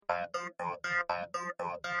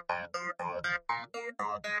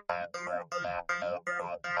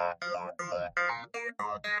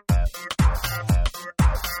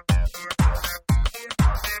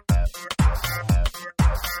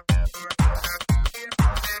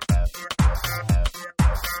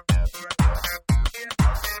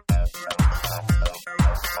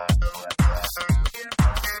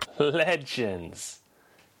Legends,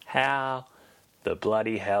 how the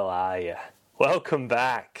bloody hell are you? Welcome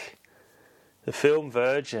back. The Film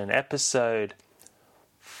Virgin, episode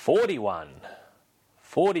 41.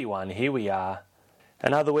 41, here we are.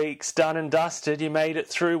 Another week's done and dusted. You made it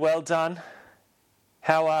through, well done.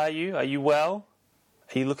 How are you? Are you well?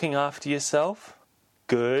 Are you looking after yourself?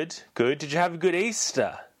 Good, good. Did you have a good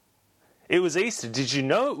Easter? It was Easter. Did you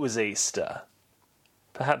know it was Easter?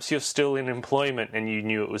 Perhaps you're still in employment and you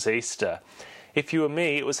knew it was Easter. If you were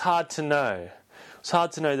me, it was hard to know. It was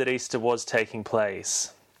hard to know that Easter was taking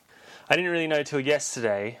place. I didn't really know till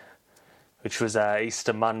yesterday, which was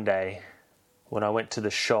Easter Monday, when I went to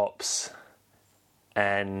the shops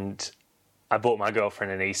and I bought my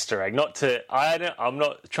girlfriend an Easter egg. I'm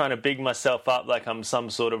not trying to big myself up like I'm some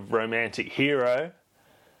sort of romantic hero,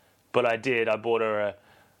 but I did. I bought her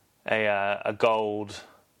a gold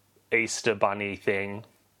Easter bunny thing.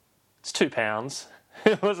 It's £2.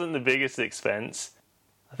 It wasn't the biggest expense.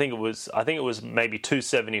 I think it was maybe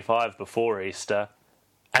 $2.75 before Easter.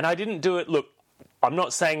 And I didn't do it. Look, I'm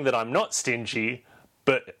not saying that I'm not stingy,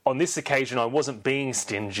 but on this occasion I wasn't being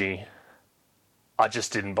stingy. I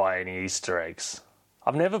just didn't buy any Easter eggs.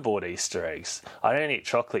 I've never bought Easter eggs. I don't eat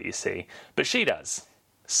chocolate, you see, but she does.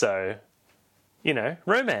 So,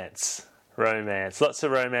 romance. Romance. Lots of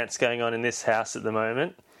romance going on in this house at the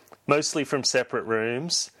moment. Mostly from separate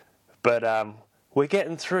rooms. But we're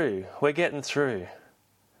getting through. We're getting through.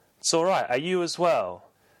 It's all right. Are you as well?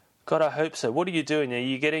 God, I hope so. What are you doing? Are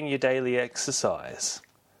you getting your daily exercise?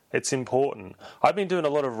 It's important. I've been doing a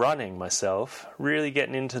lot of running myself. Really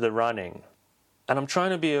getting into the running. And I'm trying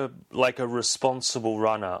to be a responsible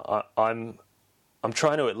runner. I'm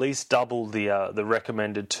trying to at least double the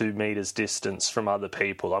recommended 2 meters distance from other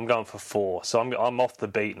people. I'm going for 4, so I'm off the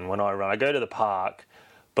beaten when I run. I go to the park,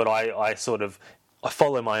 but I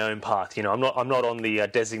follow my own path. I'm not on the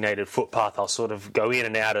designated footpath. I'll sort of go in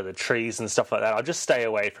and out of the trees and stuff like that. I'll just stay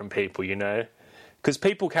away from people, because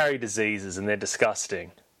people carry diseases and they're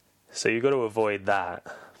disgusting. So you've got to avoid that.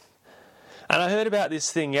 And I heard about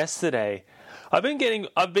this thing yesterday. I've been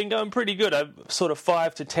going pretty good. I'm sort of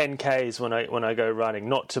 5 to 10 Ks when I go running.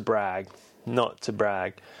 Not to brag.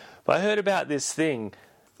 But I heard about this thing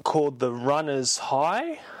called the runner's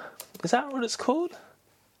high. Is that what it's called?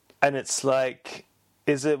 And it's like,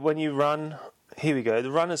 is it when you run? Here we go.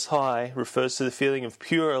 The runner's high refers to the feeling of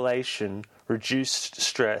pure elation, reduced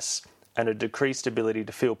stress, and a decreased ability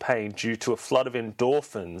to feel pain due to a flood of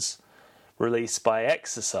endorphins released by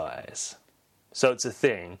exercise. So it's a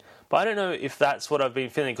thing. But I don't know if that's what I've been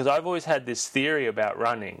feeling, because I've always had this theory about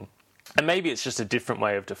running, and maybe it's just a different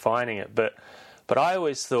way of defining it, but I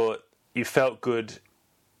always thought you felt good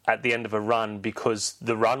at the end of a run because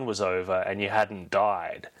the run was over and you hadn't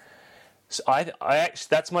died. So I actually,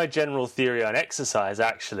 that's my general theory on exercise,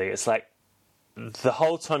 actually. It's like the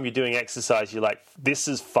whole time you're doing exercise, you're like, this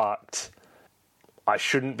is fucked. I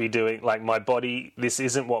shouldn't be doing, my body, this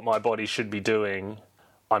isn't what my body should be doing.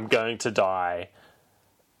 I'm going to die.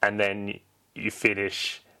 And then you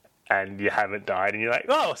finish and you haven't died and you're like,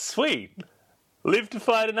 oh, sweet. Live to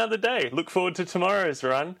fight another day. Look forward to tomorrow's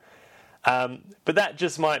run. But that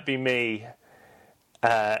just might be me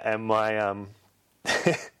and my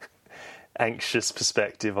anxious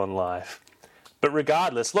perspective on life. But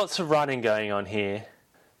regardless, lots of running going on here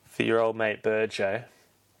for your old mate Burgess.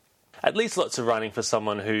 At least lots of running for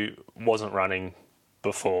someone who wasn't running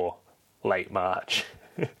before late March.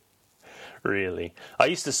 Really. I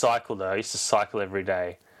used to cycle, though. I used to cycle every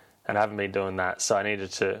day, and I haven't been doing that, so I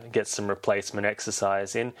needed to get some replacement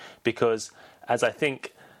exercise in, because, as I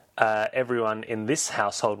think everyone in this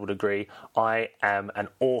household would agree, I am an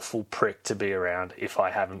awful prick to be around if I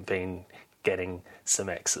haven't been getting some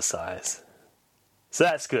exercise. So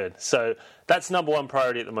that's good. So that's number one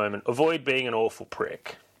priority at the moment. Avoid being an awful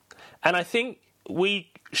prick. And I think we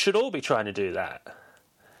should all be trying to do that.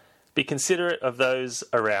 Be considerate of those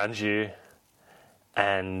around you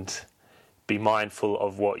and be mindful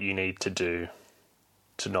of what you need to do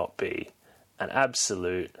to not be an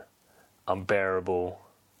absolute, unbearable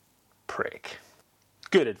prick.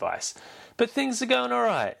 Good advice. But things are going all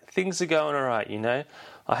right.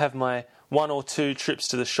 I have my 1 or 2 trips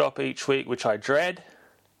to the shop each week, which I dread.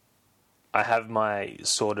 I have my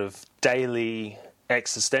sort of daily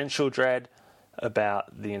existential dread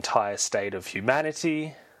about the entire state of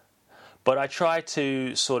humanity. But I try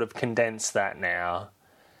to sort of condense that now.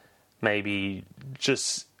 Maybe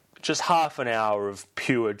just half an hour of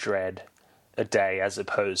pure dread a day, as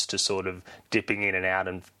opposed to sort of dipping in and out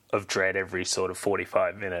of dread every sort of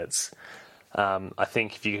 45 minutes. I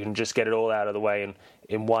think if you can just get it all out of the way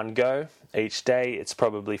in one go each day, it's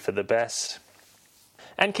probably for the best.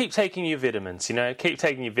 And keep taking your vitamins, keep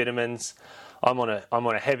taking your vitamins. I'm on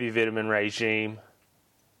a heavy vitamin regime.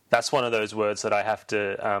 That's one of those words that I have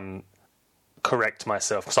to correct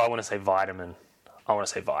myself, because I want to say vitamin.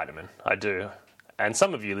 I do. And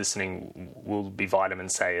some of you listening will be vitamin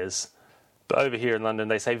sayers. But over here in London,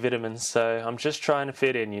 they say vitamins, so I'm just trying to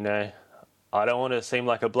fit in, I don't want to seem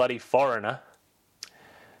like a bloody foreigner,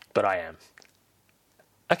 but I am.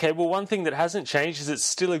 Okay, well, one thing that hasn't changed is it's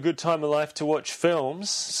still a good time of life to watch films,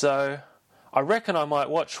 so I reckon I might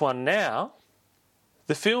watch one now.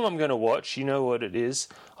 The film I'm going to watch, you know what it is.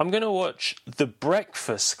 I'm going to watch The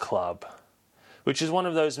Breakfast Club, which is one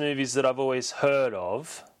of those movies that I've always heard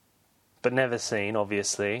of, but never seen,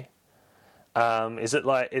 obviously.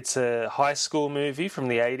 It's a high school movie from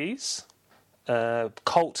the 80s?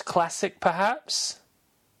 Cult classic, perhaps?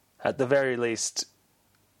 At the very least,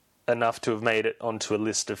 enough to have made it onto a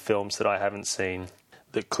list of films that I haven't seen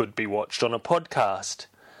that could be watched on a podcast.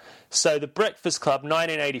 So, The Breakfast Club,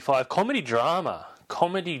 1985, comedy drama.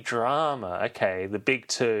 Okay, the big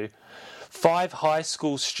two. 5 high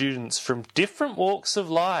school students from different walks of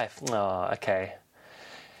life. Okay.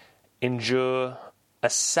 Endure a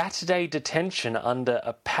Saturday detention under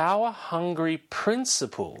a power-hungry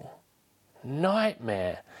principal.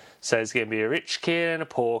 Nightmare. So there's going to be a rich kid and a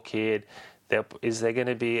poor kid. Is there going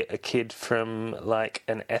to be a kid from,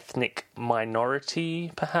 an ethnic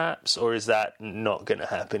minority, perhaps? Or is that not going to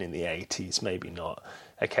happen in the 80s? Maybe not.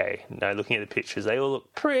 Okay, now looking at the pictures, they all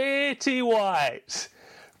look pretty white.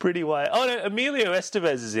 Oh, no, Emilio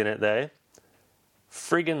Estevez is in it, though.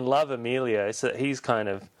 Friggin' love Emilio. So he's kind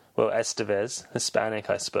of, Estevez, Hispanic,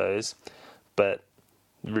 I suppose. But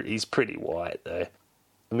he's pretty white, though.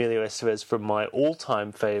 Emilio Estevez from my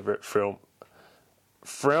all-time favourite film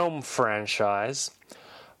franchise.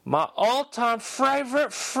 My all-time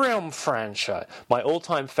favourite film franchise,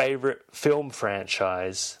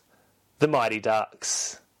 The Mighty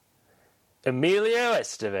Ducks. Emilio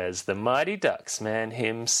Estevez, the Mighty Ducks man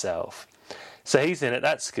himself. So he's in it,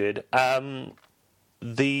 that's good.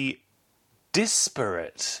 The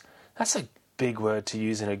disparate. That's a big word to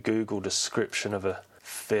use in a Google description of a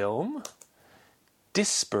film.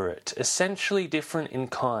 Disparate, essentially different in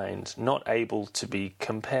kind, not able to be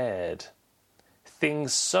compared.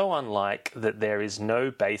 Things so unlike that there is no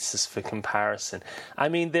basis for comparison. I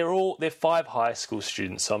mean, they're 5 high school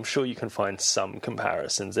students, so I'm sure you can find some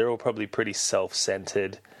comparisons. They're all probably pretty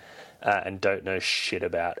self-centered and don't know shit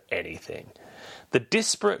about anything. The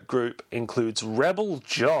disparate group includes Rebel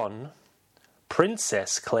John,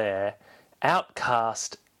 Princess Claire,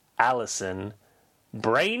 Outcast Allison,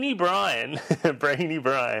 Brainy Brian,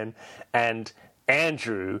 and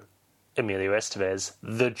Andrew, Emilio Estevez,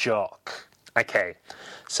 the jock. Okay,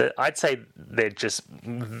 so I'd say they're just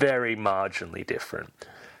very marginally different.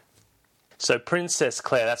 So Princess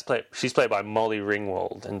Claire, she's played by Molly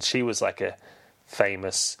Ringwald, and she was like a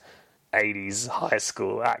famous 80s high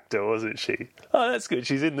school actor, wasn't she? Oh, that's good.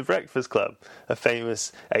 She's in The Breakfast Club, a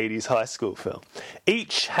famous 80s high school film.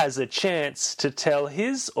 Each has a chance to tell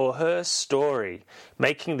his or her story,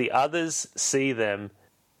 making the others see them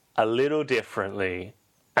a little differently.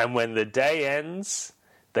 And when the day ends,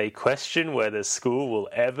 they question whether school will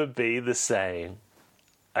ever be the same.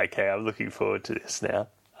 Okay, I'm looking forward to this now,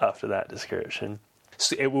 after that description.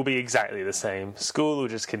 So it will be exactly the same. School will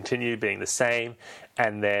just continue being the same,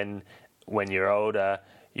 and then when you're older,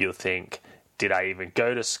 you'll think, did I even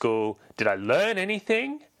go to school? Did I learn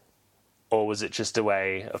anything? Or was it just a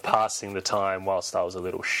way of passing the time whilst I was a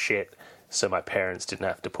little shit, so my parents didn't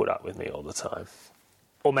have to put up with me all the time?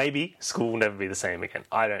 Or maybe school will never be the same again.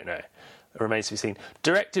 I don't know. It remains to be seen.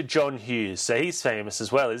 Director John Hughes, so he's famous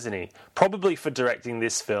as well, isn't he? Probably for directing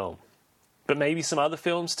this film. But maybe some other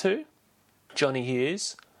films too? Johnny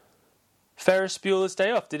Hughes. Ferris Bueller's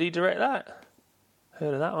Day Off, did he direct that?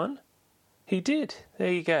 Heard of that one? He did.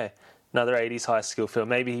 There you go. Another 80s high school film.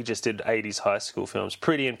 Maybe he just did 80s high school films.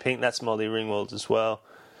 Pretty in Pink, that's Molly Ringwald as well.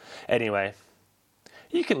 Anyway,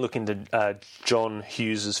 you can look into John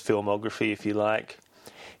Hughes' filmography if you like.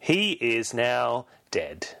 He is now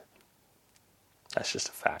dead. That's just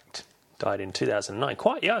a fact. Died in 2009.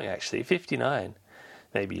 Quite young, actually. 59.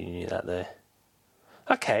 Maybe you knew that there.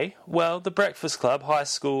 Okay, well, The Breakfast Club, high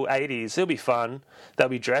school, 80s. It'll be fun. They'll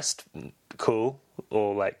be dressed cool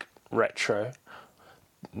or, retro.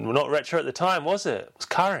 Well, not retro at the time, was it? It was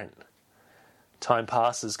current. Time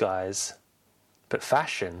passes, guys. But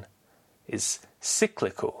fashion is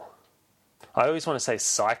cyclical. I always want to say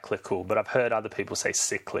cyclical, but I've heard other people say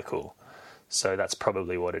cyclical. So that's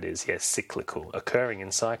probably what it is. Yes, cyclical, occurring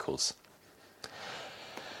in cycles.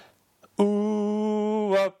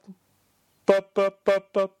 Ooh, up, up, up,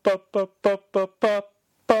 up, up, up, up, up, up, up.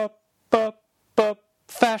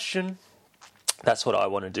 Fashion. That's what I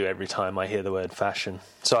want to do every time I hear the word fashion.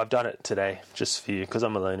 So I've done it today, just for you, because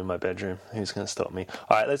I'm alone in my bedroom. Who's going to stop me?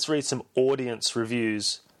 All right, let's read some audience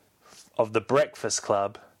reviews of The Breakfast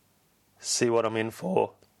Club. See what I'm in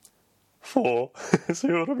for. See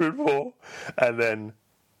what I'm in for. And then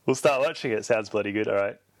we'll start watching it. Sounds bloody good, all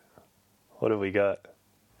right. What have we got?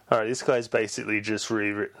 All right, this guy's basically just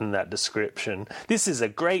rewritten that description. This is a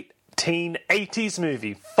great teen 80s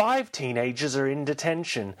movie. 5 teenagers are in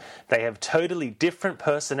detention. They have totally different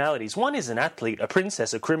personalities. One is an athlete, a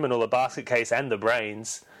princess, a criminal, a basket case, and the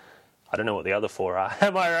brains. I don't know what the other 4 are,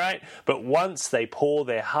 am I right? But once they pour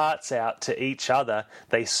their hearts out to each other,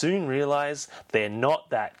 they soon realise they're not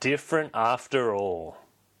that different after all.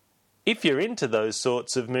 If you're into those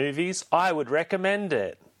sorts of movies, I would recommend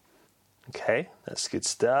it. Okay, that's good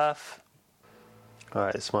stuff.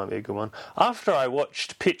 Alright, this might be a good one. After I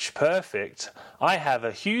watched Pitch Perfect, I have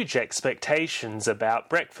a huge expectations about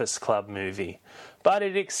Breakfast Club movie. But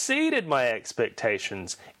it exceeded my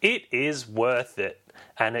expectations. It is worth it.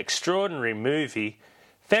 An extraordinary movie.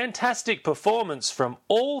 Fantastic performance from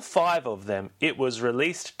all 5 of them. It was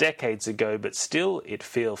released decades ago, but still it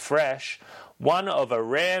feels fresh. One of a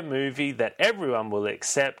rare movie that everyone will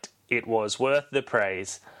accept. It was worth the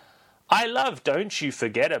praise. I love Don't You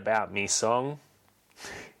Forget About Me song.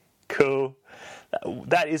 Cool.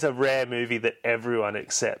 That is a rare movie that everyone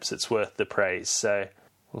accepts. It's worth the praise. So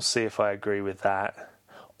we'll see if I agree with that.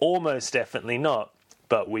 Almost definitely not,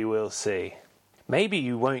 but we will see. Maybe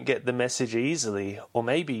you won't get the message easily, or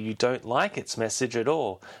maybe you don't like its message at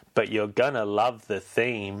all, but you're gonna love the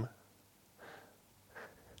theme.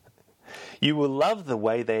 You will love the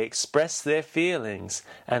way they express their feelings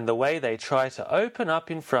and the way they try to open up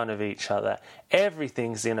in front of each other.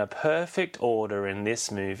 Everything's in a perfect order in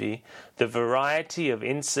this movie. The variety of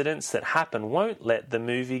incidents that happen won't let the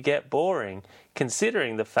movie get boring.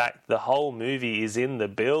 Considering the fact the whole movie is in the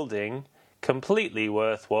building, completely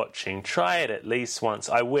worth watching. Try it at least once.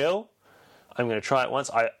 I will. I'm going to try it once.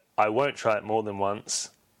 I won't try it more than once,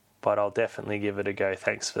 but I'll definitely give it a go.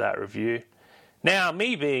 Thanks for that review. Now,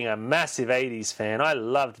 me being a massive 80s fan, I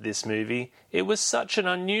loved this movie. It was such an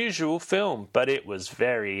unusual film, but it was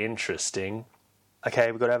very interesting. Okay,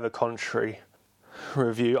 we've got to have a contrary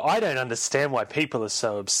review. I don't understand why people are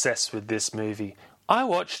so obsessed with this movie. I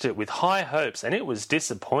watched it with high hopes and it was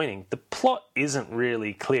disappointing. The plot isn't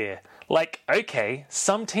really clear. Like, okay,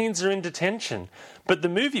 some teens are in detention, but the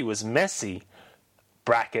movie was messy.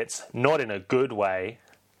 Brackets, not in a good way.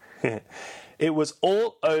 It was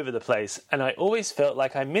all over the place, and I always felt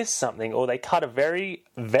like I missed something or they cut a very,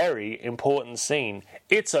 very important scene.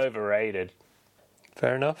 It's overrated.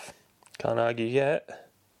 Fair enough. Can't argue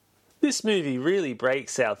yet. This movie really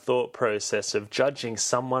breaks our thought process of judging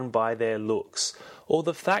someone by their looks, or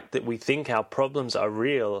the fact that we think our problems are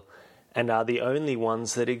real and are the only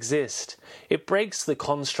ones that exist. It breaks the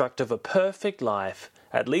construct of a perfect life.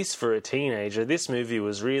 At least for a teenager, this movie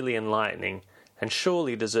was really enlightening and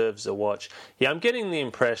surely deserves a watch. Yeah, I'm getting the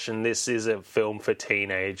impression this is a film for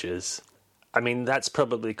teenagers. I mean, that's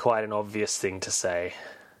probably quite an obvious thing to say.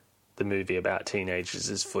 The movie about teenagers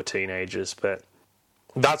is for teenagers, but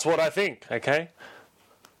that's what I think, okay?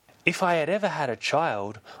 If I had ever had a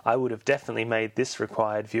child, I would have definitely made this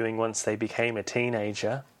required viewing once they became a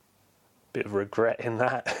teenager. Bit of regret in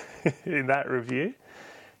that, in that review.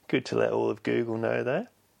 Good to let all of Google know, though.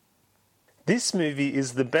 This movie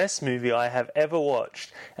is the best movie I have ever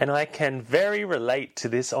watched, and I can very relate to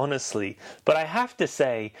this honestly. But I have to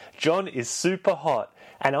say, John is super hot,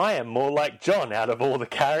 and I am more like John out of all the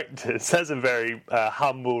characters. That's a very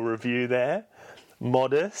humble review there.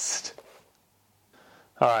 Modest.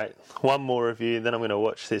 Alright, one more review, then I'm going to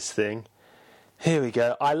watch this thing. Here we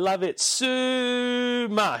go. I love it so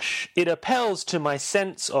much. It appeals to my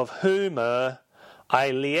sense of humour. I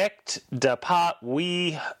liekt the part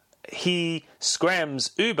he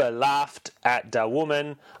scrams uber laughed at the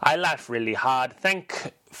woman. I laugh really hard.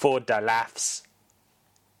 Thank for the laughs.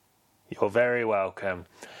 You're very welcome.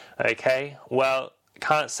 Okay, well,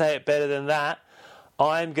 can't say it better than that.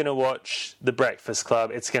 I'm going to watch The Breakfast Club.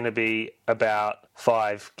 It's going to be about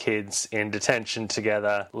 5 kids in detention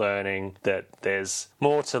together learning that there's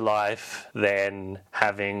more to life than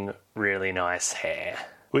having really nice hair,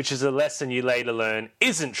 which is a lesson you later learn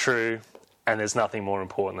isn't true. And there's nothing more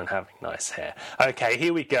important than having nice hair. Okay,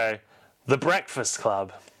 here we go. The Breakfast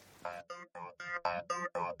Club.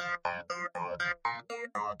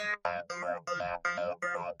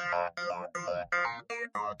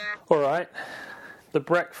 Alright, The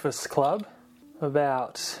Breakfast Club.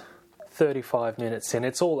 About 35 minutes in.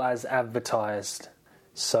 It's all as advertised.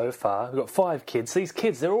 so far. We've got 5 kids. These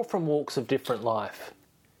kids, they're all from walks of different life.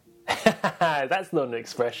 That's not an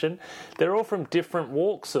expression. They're all from different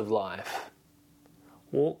walks of life.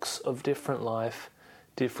 Walks of different life,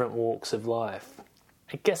 different walks of life.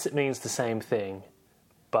 I guess it means the same thing,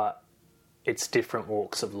 but it's different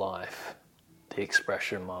walks of life. The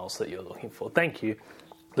expression, Myles, that you're looking for. Thank you.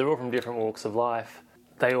 They're all from different walks of life.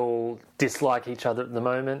 They all dislike each other at the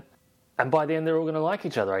moment. And by the end, they're all going to like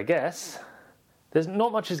each other, I guess. There's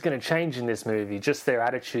not much is going to change in this movie, just their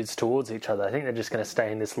attitudes towards each other. I think they're just going to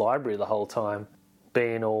stay in this library the whole time,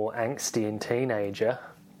 being all angsty and teenager.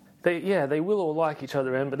 They will all like each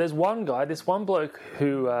other, but there's one guy, this one bloke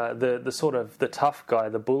who, the sort of the tough guy,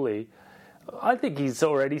 the bully, I think he's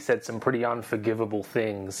already said some pretty unforgivable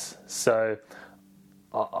things. So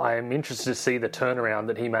I'm interested to see the turnaround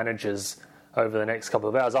that he manages over the next couple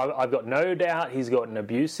of hours. I've got no doubt he's got an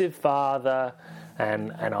abusive father,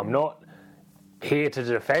 and I'm not here to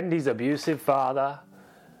defend his abusive father,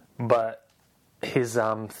 but his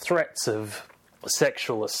threats of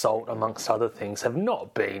sexual assault, amongst other things, have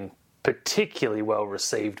not been particularly well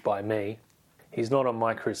received by me. He's not on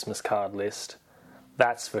my Christmas card list,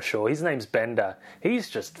 that's for sure. His name's Bender. He's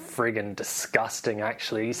just friggin' disgusting,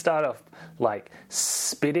 actually. He started off, like,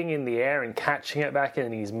 spitting in the air and catching it back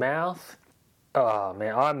in his mouth. Oh,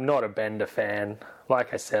 man, I'm not a Bender fan.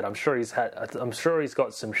 Like I said, I'm sure he's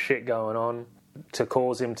got some shit going on to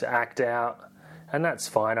cause him to act out, and that's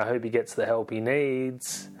fine. I hope he gets the help he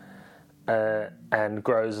needs. And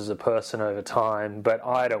grows as a person over time, but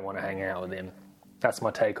I don't want to hang out with him. That's my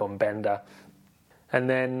take on Bender. And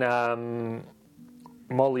then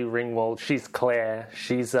Molly Ringwald, she's Claire.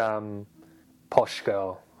 She's posh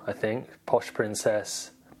girl, I think, posh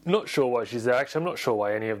princess. Not sure why she's there. Actually, I'm not sure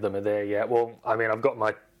why any of them are there yet. Well, I mean, I've got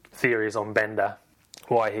my theories on Bender,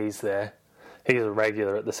 why he's there. He's a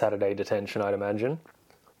regular at the Saturday detention, I'd imagine.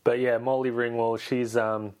 But yeah, Molly Ringwald,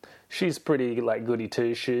 she's pretty like goody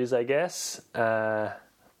two shoes, I guess.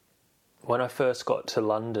 When I first got to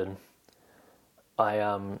London, I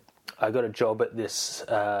got a job at this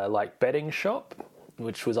like bedding shop,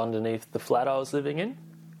 which was underneath the flat I was living in.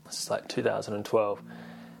 It's like 2012,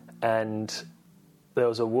 and there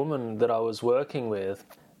was a woman that I was working with,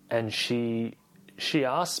 and she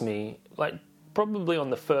asked me, like probably on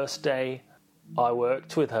the first day I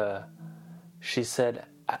worked with her, she said,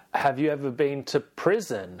 "Have you ever been to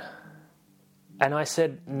prison?" And I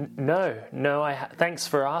said, no, thanks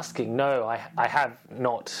for asking. No, I have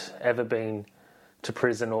not ever been to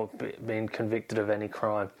prison or been convicted of any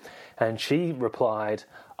crime. And she replied,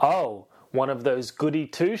 "Oh, one of those goody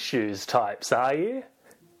two-shoes types, are you?"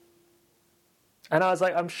 And I was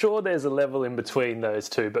like, I'm sure there's a level in between those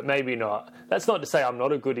two, but maybe not. That's not to say I'm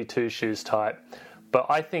not a goody two-shoes type, but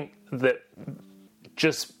I think that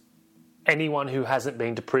just anyone who hasn't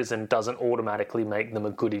been to prison doesn't automatically make them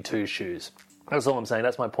a goody two-shoes. That's all I'm saying.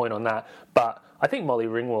 That's my point on that. But I think Molly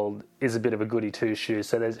Ringwald is a bit of a goody two-shoes.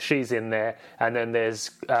 So she's in there. And then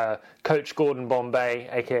there's Coach Gordon Bombay,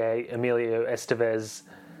 a.k.a. Emilio Estevez.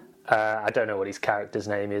 I don't know what his character's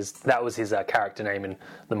name is. That was his character name in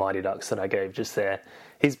The Mighty Ducks that I gave just there.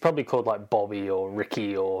 He's probably called like Bobby or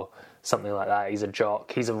Ricky or something like that. He's a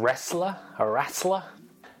jock. He's a wrestler.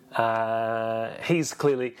 He's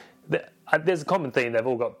clearly... There's a common theme. They've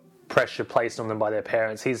all got pressure placed on them by their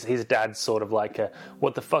parents. His dad's sort of like,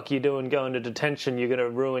 what the fuck are you doing going to detention? You're going to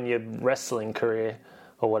ruin your wrestling career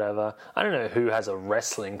or whatever. I don't know who has a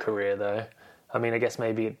wrestling career, though. I mean, I guess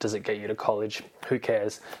maybe does it get you to college? Who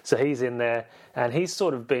cares? So he's in there, and he's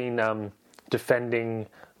sort of been defending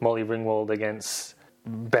Molly Ringwald against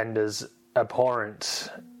Bender's abhorrent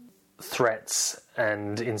threats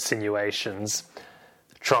and insinuations,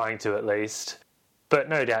 trying to at least. But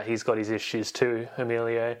no doubt he's got his issues too,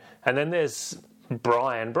 Emilio. And then there's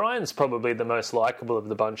Brian. Brian's probably the most likeable of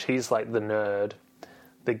the bunch. He's like the nerd,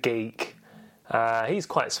 the geek. He's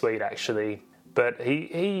quite sweet, actually. But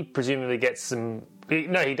he presumably gets some...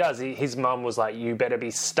 No, he does. His mum was like, you better be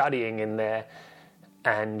studying in there.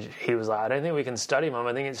 And he was like, I don't think we can study, Mum.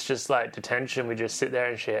 I think it's just like detention. We just sit there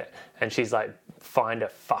and shit. And she's like, find a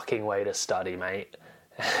fucking way to study, mate.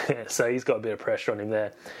 So he's got a bit of pressure on him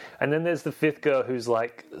there. And then there's the fifth girl who's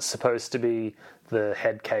like supposed to be the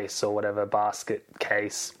head case or whatever, basket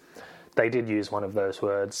case. They did use one of those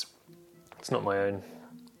words. It's not my own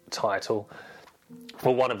title.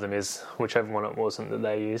 Well, one of them is, whichever one it wasn't that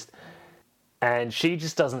they used. And she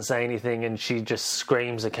just doesn't say anything, and she just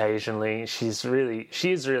screams occasionally. She is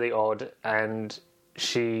really odd, and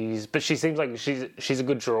she seems like she's a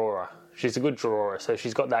good drawer. She's a good drawer, so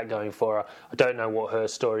she's got that going for her. I don't know what her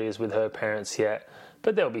story is with her parents yet,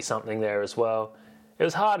 but there'll be something there as well. It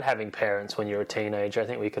was hard having parents when you're a teenager. I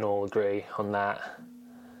think we can all agree on that.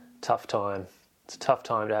 Tough time. It's a tough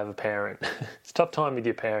time to have a parent. It's a tough time with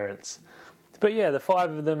your parents. But yeah, the 5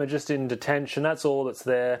 of them are just in detention. That's all that's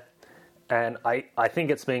there. And I think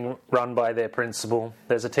it's being run by their principal.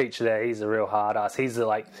 There's a teacher there. He's a real hard ass.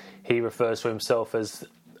 He refers to himself as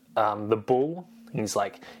the bull. He's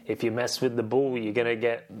like, if you mess with the bull, you're going to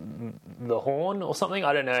get the horn or something.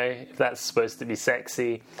 I don't know if that's supposed to be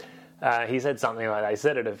sexy. He said something like that. He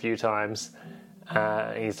said it a few times.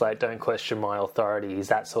 He's like, don't question my authority. He's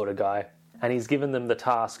that sort of guy. And he's given them the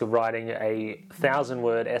task of writing a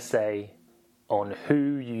 1,000-word essay on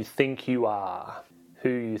who you think you are. Who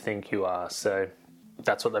you think you are. So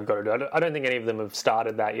that's what they've got to do. I don't think any of them have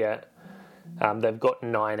started that yet. They've got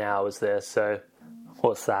 9 hours there, so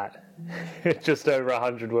what's that? Just over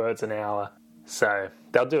 100 words an hour. So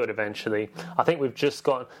they'll do it eventually. I think we've just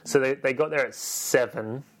got... So they got there at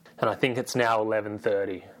 7, and I think it's now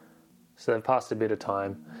 11:30. So they've passed a bit of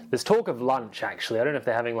time. There's talk of lunch, actually. I don't know if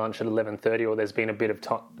they're having lunch at 11:30 or there's been a bit of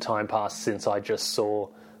time passed since I just saw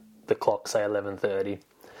the clock say 11:30.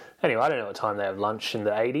 Anyway, I don't know what time they have lunch in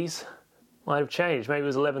the 80s. Might have changed. Maybe it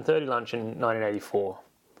was 11:30 lunch in 1984.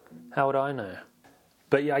 How would I know?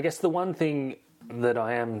 But yeah, I guess the one thing that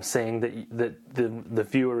I am seeing that the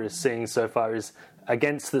viewer is seeing so far is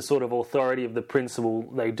against the sort of authority of the principal,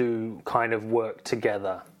 they do kind of work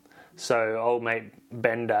together. So old mate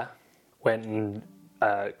Bender went and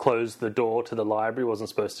closed the door to the library. Wasn't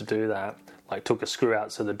supposed to do that. Like took a screw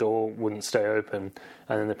out so the door wouldn't stay open.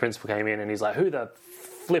 And then the principal came in and he's like, who the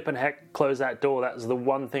flippin' heck close that door? That was the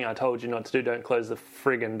one thing I told you not to do. Don't close the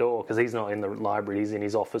friggin' door. Because he's not in the library, he's in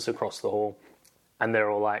his office across the hall. And they're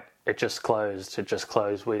all like, it just closed.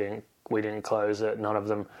 We didn't close it. None of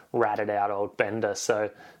them ratted out old Bender. So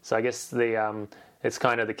I guess it's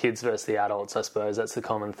kind of the kids versus the adults, I suppose. That's the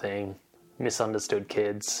common thing. Misunderstood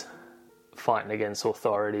kids fighting against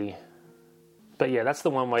authority. But yeah, that's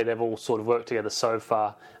the one way they've all sort of worked together so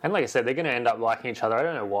far. And like I said, they're going to end up liking each other. I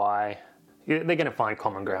don't know why. They're going to find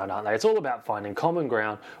common ground, aren't they? It's all about finding common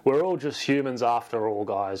ground. We're all just humans after all,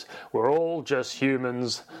 guys. We're all just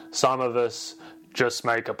humans. Some of us just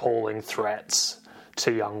make appalling threats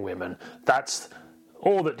to young women. That's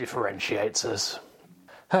all that differentiates us.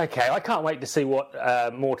 Okay, I can't wait to see what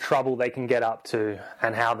more trouble they can get up to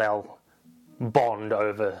and how they'll bond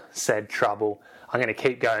over said trouble. I'm going to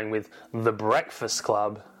keep going with The Breakfast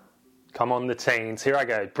Club. Come on, the teens. Here I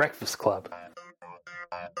go. Breakfast Club.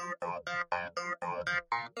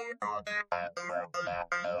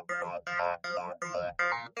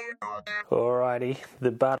 Alrighty,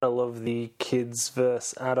 the battle of the kids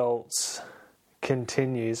versus adults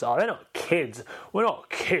continues. Oh, they're not kids. We're not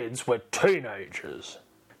kids, we're teenagers.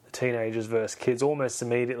 The teenagers versus kids. Almost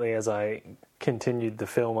immediately as I continued the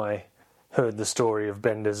film, I heard the story of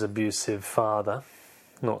Bender's abusive father.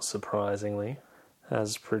 Not surprisingly,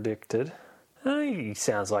 as predicted. He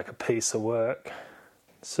sounds like a piece of work.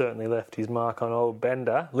 Certainly left his mark on old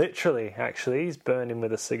Bender. Literally, actually. He's burned him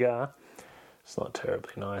with a cigar. It's not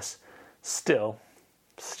terribly nice. Still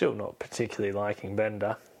not particularly liking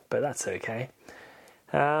Bender, but that's okay.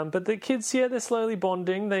 But the kids, yeah, they're slowly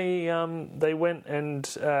bonding. They went and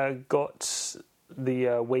got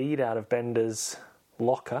the weed out of Bender's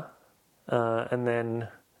locker. And then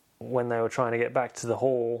when they were trying to get back to the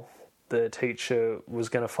hall, the teacher was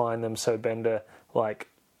going to find them, so Bender,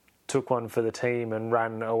 took one for the team and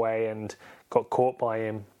ran away and got caught by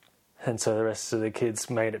him. And so the rest of the kids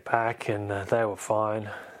made it back and they were fine.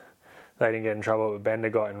 They didn't get in trouble, but Bender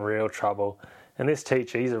got in real trouble. And this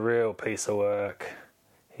teacher, he's a real piece of work.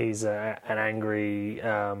 He's an angry,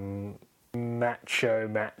 macho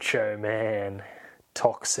man.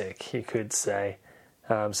 Toxic, you could say.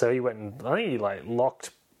 So he went and, I think he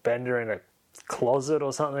locked Bender in a closet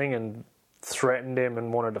or something and threatened him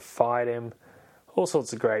and wanted to fight him. All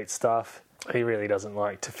sorts of great stuff. He really doesn't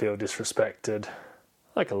like to feel disrespected.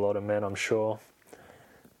 Like a lot of men, I'm sure.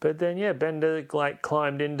 But then, yeah, Bender,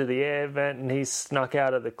 climbed into the air vent and he snuck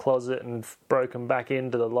out of the closet and broken back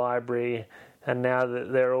into the library. And now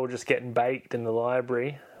that they're all just getting baked in the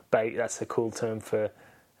library. Bait, that's a cool term for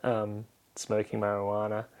smoking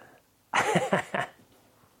marijuana.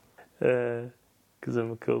 Because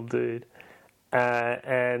I'm a cool dude.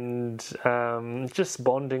 And just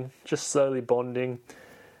bonding, just slowly bonding.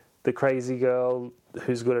 The crazy girl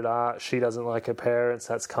who's good at art, she doesn't like her parents.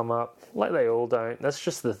 That's come up. Like they all don't. That's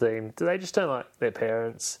just the theme. They just don't like their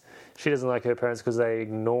parents. She doesn't like her parents because they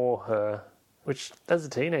ignore her, which as a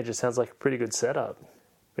teenager sounds like a pretty good setup,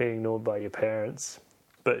 being ignored by your parents.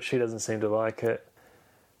 But she doesn't seem to like it.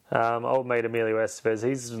 Old mate Emilio Estevez,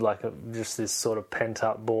 he's like just this sort of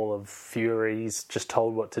pent-up ball of fury. He's just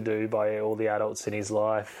told what to do by all the adults in his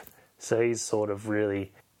life. So he's sort of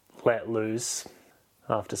really let loose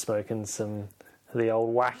after smoking some of the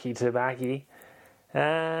old wacky tobacco.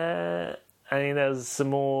 I mean, there's some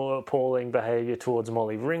more appalling behaviour towards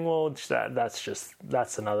Molly Ringwald.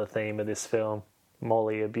 That's another theme of this film.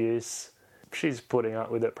 Molly abuse. She's putting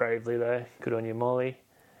up with it bravely, though. Good on you, Molly.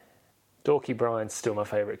 Dorky Brian's still my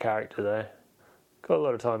favourite character, though. Got a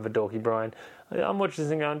lot of time for Dorky Brian. I'm watching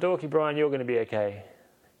this and going, Dorky Brian, you're going to be okay.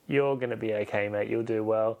 You're going to be okay, mate. You'll do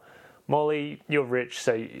well. Molly, you're rich,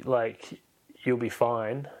 so, you'll be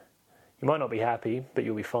fine. You might not be happy, but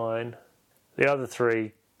you'll be fine. The other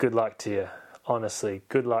three, good luck to you. Honestly,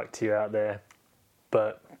 good luck to you out there.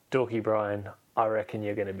 But Dorky Brian, I reckon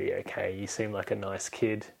you're going to be okay. You seem like a nice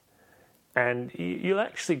kid. And you'll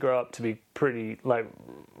actually grow up to be pretty,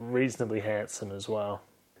 reasonably handsome as well.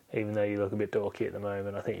 Even though you look a bit dorky at the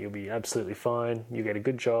moment, I think you'll be absolutely fine. You'll get a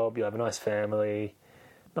good job, you'll have a nice family,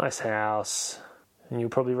 nice house, and you'll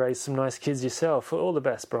probably raise some nice kids yourself. All the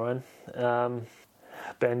best, Brian.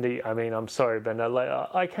 Bendy, I'm sorry, Bender.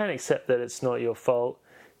 I can accept that it's not your fault.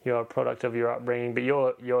 You're a product of your upbringing, but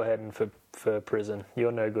you're heading for prison.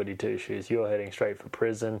 You're no goody two-shoes. You're heading straight for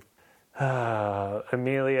prison.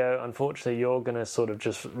 Emilio, unfortunately, you're going to sort of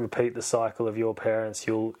just repeat the cycle of your parents.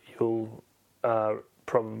 You'll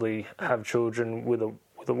probably have children with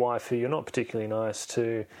a wife who you're not particularly nice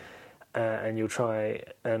to, and you'll try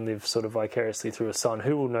and live sort of vicariously through a son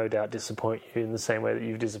who will no doubt disappoint you in the same way that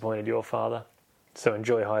you've disappointed your father. So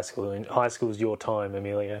enjoy high school. High school's your time,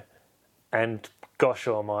 Emilio. And gosh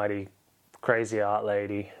almighty, crazy art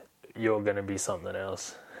lady, you're going to be something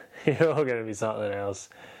else. You're going to be something else.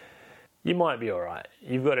 You might be alright.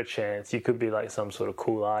 You've got a chance. You could be like some sort of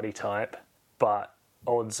cool arty type, but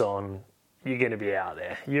odds on you're going to be out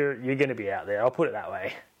there. You're going to be out there. I'll put it that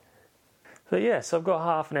way. But yeah, so I've got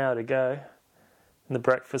half an hour to go in the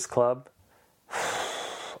Breakfast Club.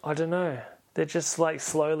 I don't know. They're just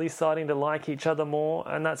slowly starting to like each other more,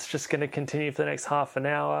 and that's just going to continue for the next half an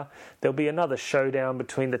hour. There'll be another showdown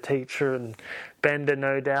between the teacher and Bender,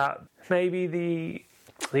 no doubt. Maybe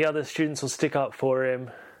the other students will stick up for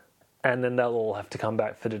him, and then they'll all have to come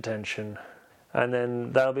back for detention. And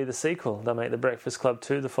then that'll be the sequel. They'll make The Breakfast Club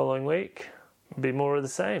 2 the following week. It'll be more of the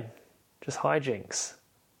same. Just hijinks.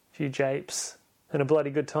 A few japes. And a bloody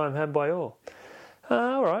good time had by all.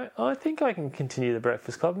 Alright, I think I can continue The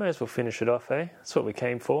Breakfast Club. May as well finish it off, eh? That's what we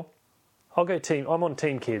came for. I'll go team. I'm on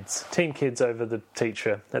Team Kids. Team Kids over the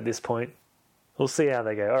teacher at this point. We'll see how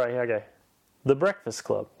they go. Alright, here I go. The Breakfast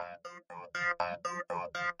Club.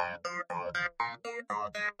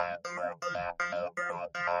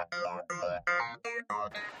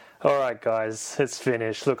 Alright guys, it's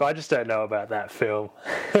finished. Look, I just don't know about that film.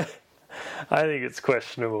 I think it's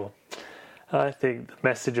questionable. I think the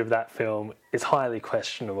message of that film is highly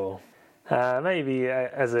questionable. Maybe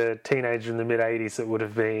as a teenager in the mid-80s it would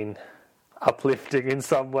have been uplifting in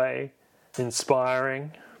some way,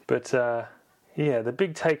 inspiring. But the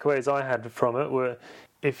big takeaways I had from it were,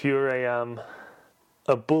 if you're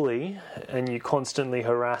a bully and you constantly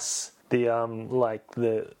harass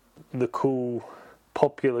the cool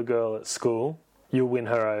popular girl at school, you'll win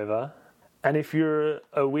her over. And if you're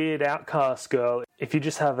a weird outcast girl, if you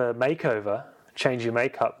just have a makeover, change your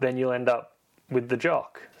makeup, then you'll end up with the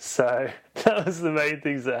jock. So that was the main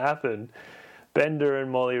things that happened. Bender and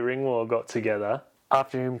Molly Ringwald got together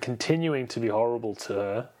after him continuing to be horrible to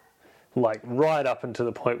her, right up until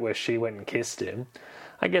the point where she went and kissed him.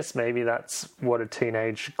 I guess maybe that's what a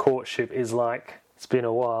teenage courtship is like. It's been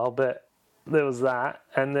a while, but there was that.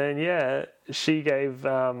 And then, she gave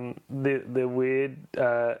the weird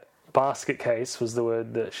basket case was the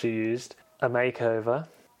word that she used, a makeover.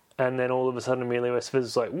 And then all of a sudden Emilio Estevez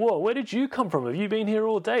was like, whoa, where did you come from? Have you been here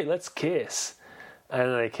all day? Let's kiss.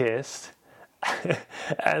 And they kissed.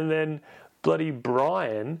 And then bloody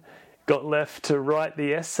Brian got left to write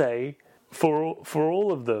the essay for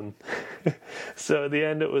all of them. So at the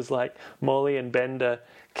end it was Molly and Bender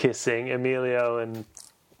kissing, Emilio and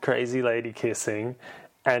crazy lady kissing,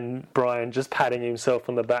 and Brian just patting himself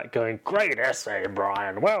on the back going, great essay,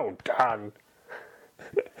 Brian, well done.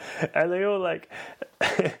 And they all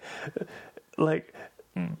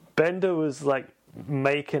Bender was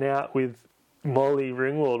making out with Molly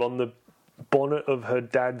Ringwald on the bonnet of her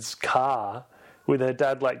dad's car, with her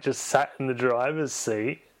dad just sat in the driver's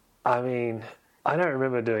seat. I mean, I don't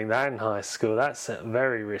remember doing that in high school. That's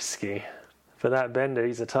very risky. For that Bender,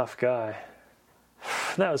 he's a tough guy.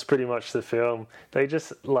 That was pretty much the film. They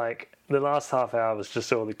just, the last half hour was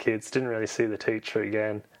just all the kids. Didn't really see the teacher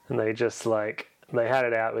again. And they just, They had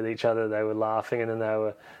it out with each other. They were laughing, and then they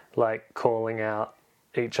were like calling out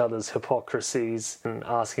each other's hypocrisies and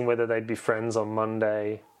asking whether they'd be friends on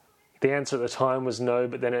Monday. The answer at the time was no,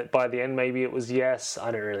 but then by the end maybe it was yes.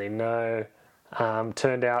 I don't really know.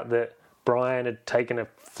 Turned out that Brian had taken a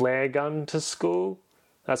flare gun to school.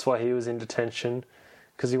 That's why he was in detention,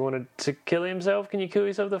 because he wanted to kill himself. Can you kill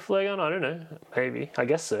yourself with a flare gun? I don't know. Maybe. I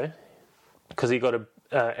guess so. Because he got a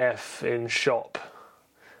F in shop.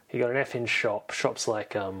 He got an F in shop. Shop's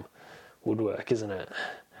like woodwork, isn't it?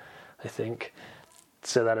 I think.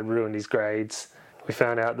 So that had ruined his grades. We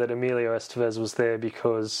found out that Emilio Estevez was there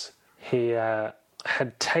because he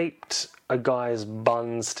had taped a guy's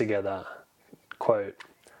buns together. Quote.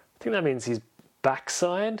 I think that means his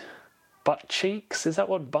backside, butt cheeks. Is that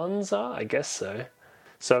what buns are? I guess so.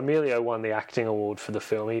 So Emilio won the acting award for the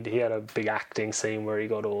film. He had a big acting scene where he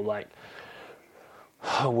got all like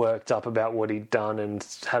worked up about what he'd done and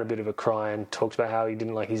had a bit of a cry and talked about how he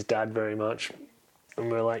didn't like his dad very much. And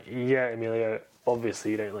we're like, yeah, Emilio,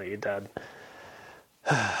 obviously you don't like your dad.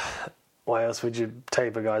 Why else would you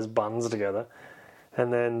tape a guy's buns together?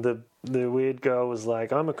 And then the weird girl was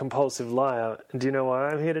like, I'm a compulsive liar. Do you know why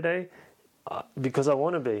I'm here today? Because I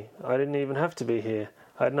want to be. I didn't even have to be here.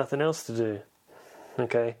 I had nothing else to do.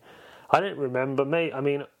 Okay. I don't remember.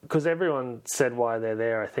 Because everyone said why they're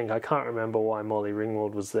there, I think. I can't remember why Molly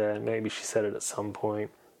Ringwald was there. Maybe she said it at some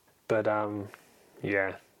point. But,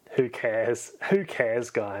 yeah. Who cares? Who cares,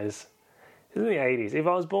 guys? It's in the 80s. If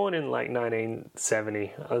I was born in,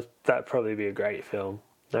 1970, that'd probably be a great film.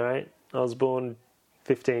 All right? I was born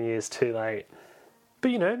 15 years too late.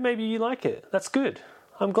 But, maybe you like it. That's good.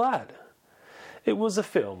 I'm glad. It was a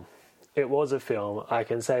film. It was a film. I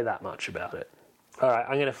can say that much about it. All right,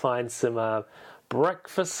 I'm going to find some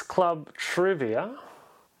Breakfast Club trivia,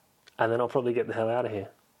 and then I'll probably get the hell out of here.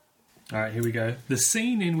 All right, here we go. The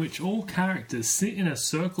scene in which all characters sit in a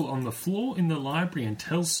circle on the floor in the library and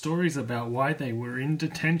tell stories about why they were in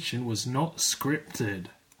detention was not scripted.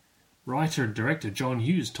 Writer and director John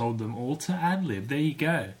Hughes told them all to ad-lib. There you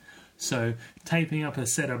go. So, taping up a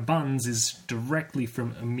set of buns is directly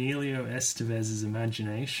from Emilio Estevez's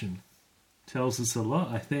imagination. Tells us a lot,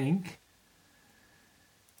 I think.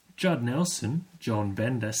 Judd Nelson, John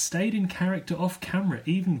Bender, stayed in character off-camera,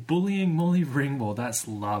 even bullying Molly Ringwald. That's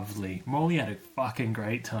lovely. Molly had a fucking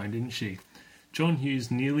great time, didn't she? John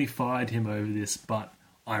Hughes nearly fired him over this, but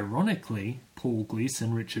ironically, Paul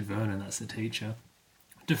Gleason, Richard Vernon, that's the teacher,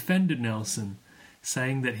 defended Nelson,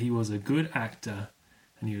 saying that he was a good actor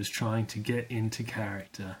and he was trying to get into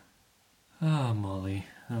character. Ah, Molly.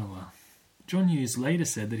 Oh well. John Hughes later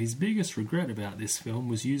said that his biggest regret about this film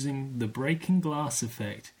was using the breaking glass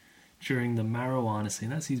effect during the marijuana scene.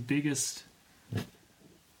 That's his biggest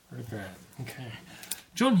regret. Okay.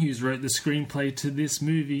 John Hughes wrote the screenplay to this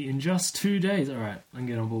movie in just 2 days. Alright, I'm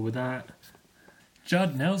getting on board with that.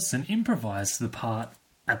 Judd Nelson improvised the part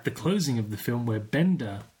at the closing of the film where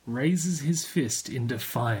Bender raises his fist in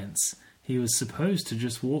defiance. He was supposed to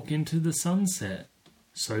just walk into the sunset,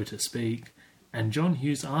 so to speak, and John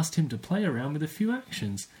Hughes asked him to play around with a few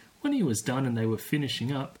actions. When he was done and they were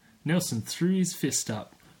finishing up, Nelson threw his fist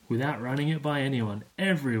up without running it by anyone.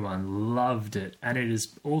 Everyone loved it, and it has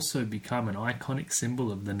also become an iconic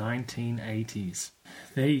symbol of the 1980s.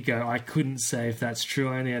 There you go. I couldn't say if that's true.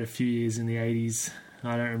 I only had a few years in the 80s.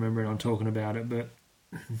 I don't remember it. I'm talking about it, but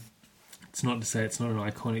it's not to say it's not an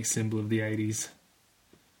iconic symbol of the 80s.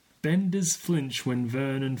 Bender's flinch when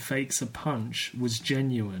Vernon fakes a punch was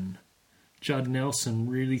genuine. Judd Nelson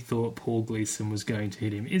really thought Paul Gleason was going to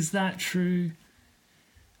hit him. Is that true?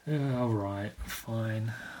 Alright,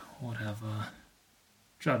 fine, whatever.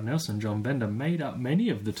 Judd Nelson and John Bender made up many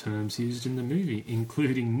of the terms used in the movie,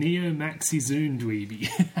 including Neo-Maxi-Zoon-Dweeby.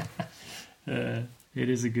 It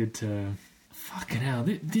is a good term. Fucking hell,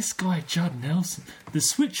 this guy Judd Nelson. The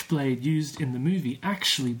switchblade used in the movie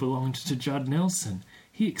actually belonged to Judd Nelson.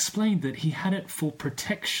 He explained that he had it for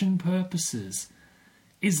protection purposes.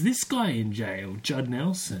 Is this guy in jail, Judd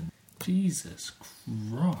Nelson? Jesus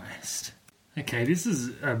Christ. Okay, this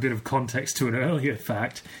is a bit of context to an earlier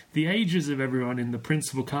fact. The ages of everyone in the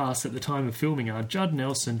principal cast at the time of filming are Judd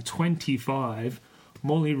Nelson, 25,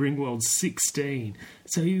 Molly Ringwald, 16.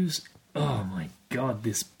 So he was... Oh my God,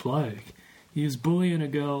 this bloke. He was bullying a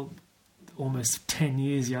girl almost 10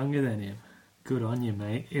 years younger than him. Good on you,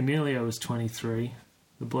 mate. Emilio was 23.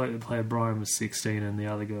 The bloke that played Brian was 16 and the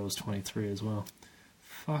other girl was 23 as well.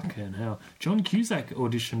 Fucking hell. John Cusack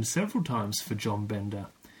auditioned several times for John Bender,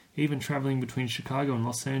 even travelling between Chicago and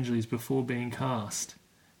Los Angeles before being cast.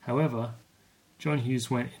 However, John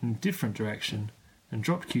Hughes went in a different direction and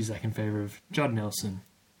dropped Cusack in favour of Judd Nelson,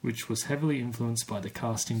 which was heavily influenced by the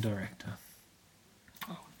casting director.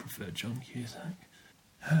 prefer John Cusack.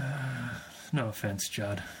 No offence,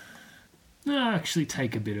 Judd. No, I actually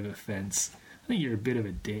take a bit of offence. I think you're a bit of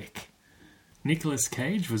a dick. Nicolas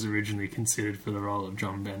Cage was originally considered for the role of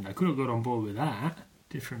John Bender. I could have got on board with that.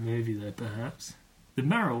 Different movie though, perhaps. The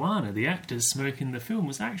marijuana the actors smoke in the film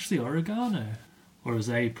was actually oregano. Or as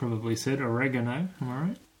they probably said, oregano, am I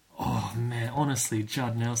right? Oh man, honestly,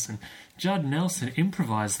 Judd Nelson. Judd Nelson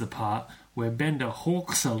improvised the part where Bender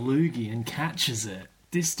hawks a loogie and catches it.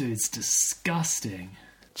 This dude's disgusting.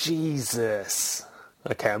 Jesus.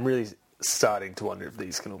 Okay, I'm really starting to wonder if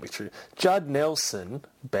these can all be true. Judd Nelson,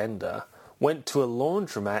 Bender, went to a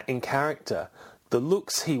laundromat in character. The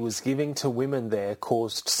looks he was giving to women there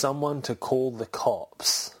caused someone to call the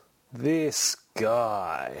cops. This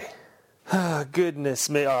guy. Ah, goodness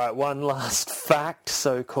me. Alright, one last fact,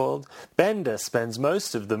 so-called. Bender spends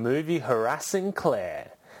most of the movie harassing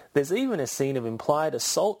Claire. There's even a scene of implied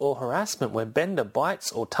assault or harassment where Bender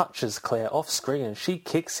bites or touches Claire off-screen and she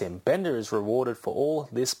kicks him. Bender is rewarded for all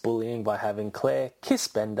this bullying by having Claire kiss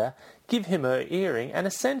Bender, give him her earring, and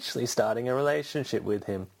essentially starting a relationship with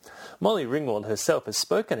him. Molly Ringwald herself has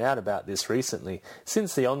spoken out about this recently,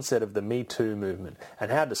 since the onset of the Me Too movement,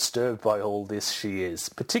 and how disturbed by all this she is,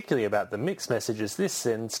 particularly about the mixed messages this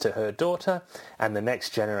sends to her daughter and the next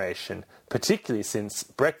generation, particularly since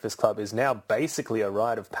Breakfast Club is now basically a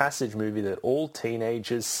rite of passage movie that all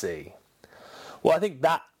teenagers see. Well, I think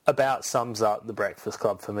that about sums up The Breakfast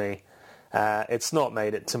Club for me. It's not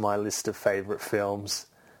made it to my list of favourite films,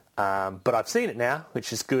 but I've seen it now,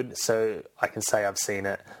 which is good, so I can say I've seen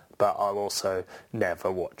it, but I'll also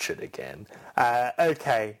never watch it again.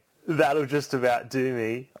 Okay, that'll just about do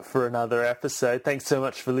me for another episode. Thanks so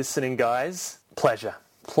much for listening, guys. Pleasure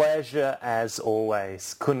as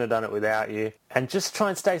always. Couldn't have done it without you. And just try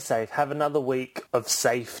and stay safe. Have another week of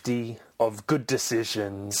safety, of good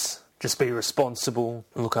decisions. Just be responsible,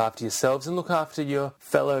 look after yourselves and look after your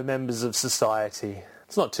fellow members of society.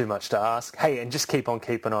 It's not too much to ask. Hey, and just keep on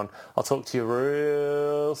keeping on. I'll talk to you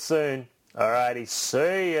real soon. Alrighty,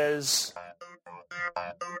 see yas.